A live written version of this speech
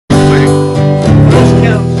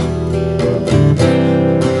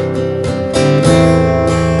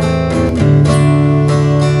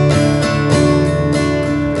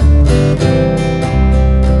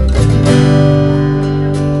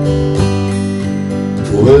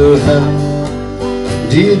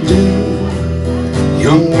do you do,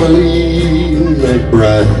 young Willie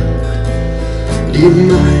McBride? Do you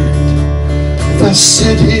mind if I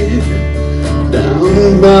sit here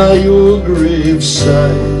down by your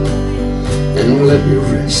graveside and let you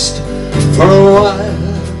rest for a while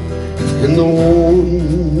in the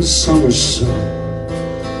warm summer sun?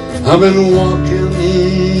 I've been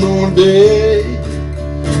walking all day,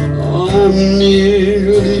 I'm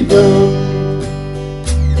nearly done.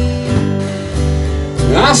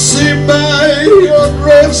 I see by your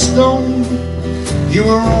gravestone you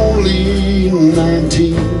were only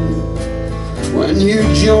 19 when you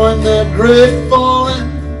joined that great falling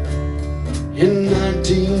in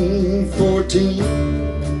 1914.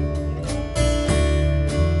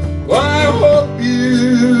 Well, I hope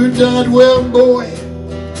you died well, boy,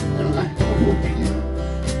 and I hope you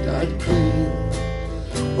died clean.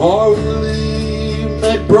 Oh, Willie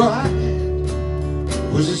McBride,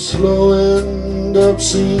 was it slow and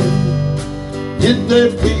obscene? Did they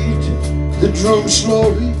beat the drum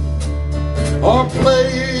slowly or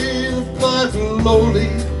play the fife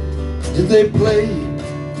lowly? Did they play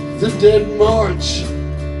the Dead March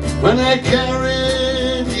when they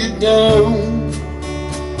carried you down?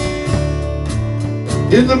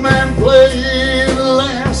 Did the man play the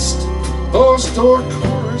last post or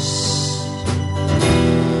chorus?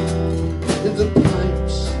 Did the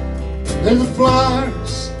pipes and the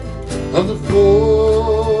flowers of the forest?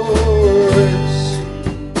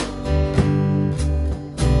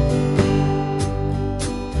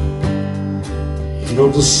 You know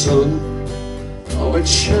the sun, oh, it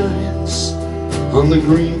shines on the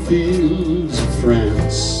green fields of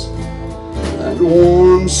France. That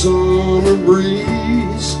warm summer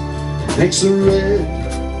breeze makes the red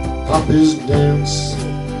poppies dance.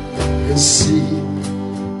 And see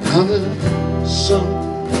how the sun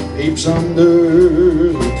peeps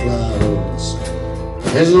under the clouds.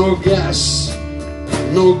 There's no gas,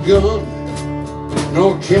 no gun,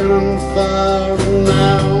 no cannon fire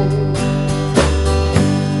now.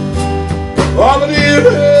 Oh, but here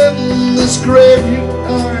in this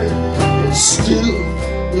graveyard, it's still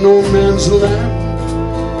no man's land,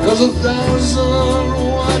 'cause 1,000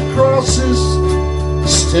 white crosses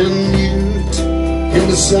stand mute in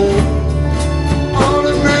the sand. On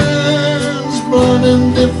a man's blind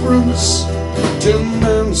indifference to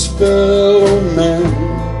man's fellow man,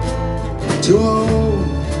 to a whole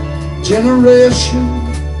generation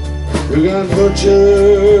who got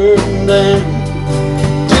butchered and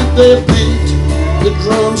did they beat the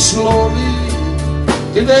drum slowly?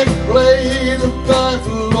 Did they play the fife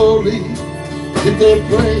lowly? Did they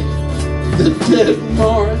play the Dead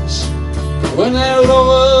March when they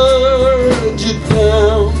lowered you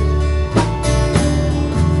down?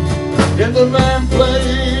 Did the man play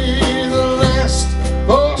the last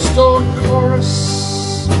post or chorus?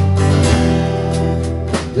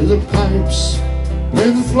 Did the pipes play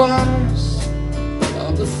the flowers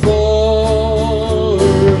of the forest?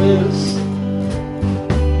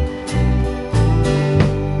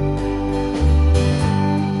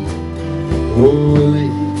 Oh,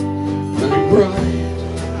 Willie McBride,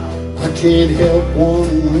 I can't help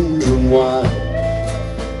wondering why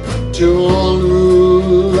to all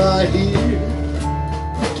who lie here,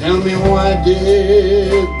 tell me why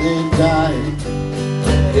did they die?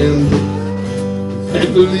 And they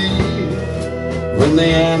believe when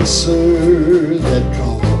they answer that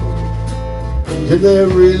call, did they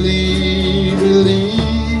really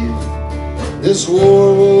believe this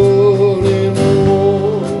war will end the war?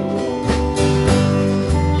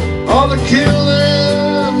 All the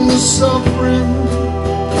killing, the suffering,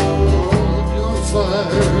 all the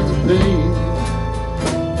gunfire, the pain,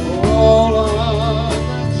 all of that,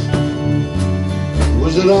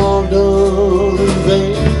 was it all done in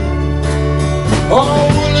vain? Oh,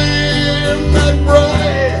 Willie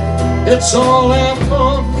McBride, it's all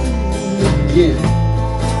happened again,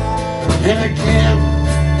 and again,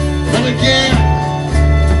 and again,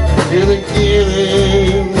 and again,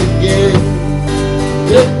 and again.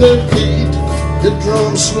 Did they beat the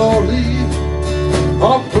drum slowly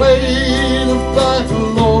or play the fife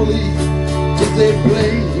lowly? Did they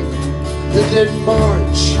play the Dead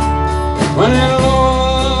March when they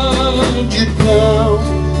lowered you down?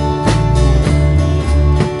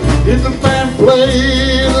 Did the man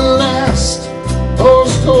play the last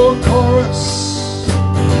post or chorus?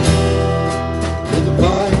 Did the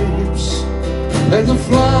pipes play the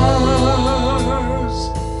flowers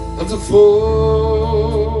of the forest?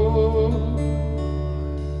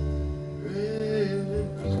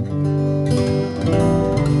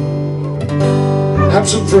 Have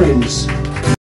some friends.